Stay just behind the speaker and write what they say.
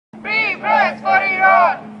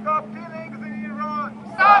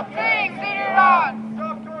Stop killings in Iran.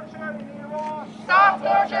 Stop torture in Iran. Stop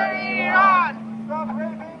torture in Iran. Stop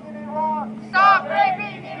raping in Iran. Stop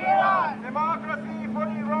raping in Iran. Democracy for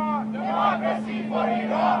Iran. Democracy for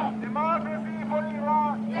Iran. Democracy for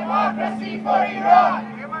Iran. Democracy for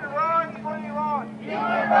Iran. Human rights for Iran.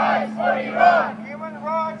 Human rights for Iran. Human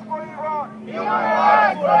rights for Iran. Human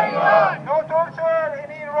rights for Iran. No torture in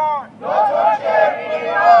Iran. No torture in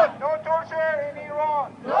Iran. No torture in Iran.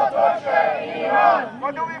 No torture in Iran.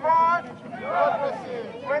 What do we want?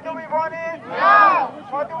 Democracy. When do we want it? Now.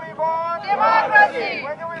 What do we want? Democracy.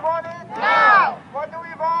 When do we want it? Now. What do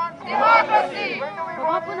we want? Democracy. When do we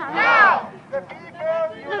want it? Now. The people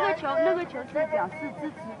那个球是表示支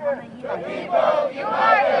持他们伊朗人。 People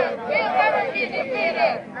united will never be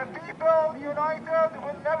defeated. The people united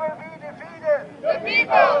will never be defeated. The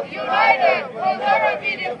people united will never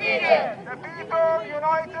be defeated. The people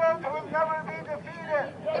united will never be defeated.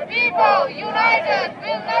 The people united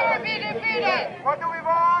will never be defeated. What do we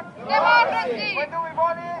want? Democracy. When do we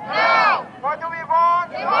want it? Now. What do we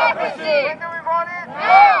want? Democracy. When do we want it?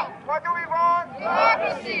 Now. What do we want?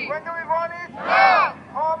 Democracy. When do we want it? Now.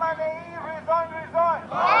 Khamenei, resign, resign.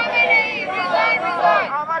 Khamenei, resign, resign.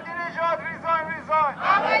 Ahmadinejad, resign, resign.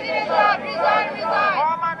 Ahmadinejad, resign, resign.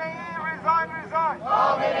 Khamenei, resign, resign.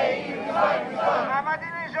 Khamenei, resign, resign.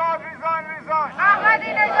 Ahmadinejad, resign, resign.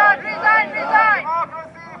 Ahmadinejad, resign, resign.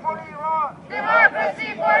 Democracy for Iran. Democracy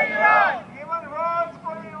for Iran. Human rights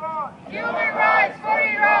for Iran. Human rights for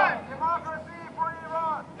Iran. Democracy for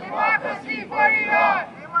Iran. Democracy for Iran.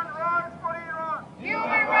 Human rights for Iran.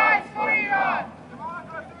 Human rights for Iran.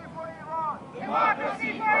 Democracy for Iran.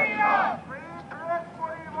 Democracy for Iran. Free press for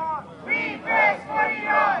Iran. Free press for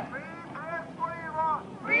Iran. Free press for Iran.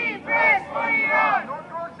 Free press for Iran. No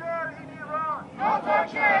torture in Iran. No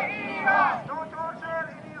torture in Iran. No torture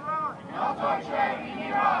in Iran. No torture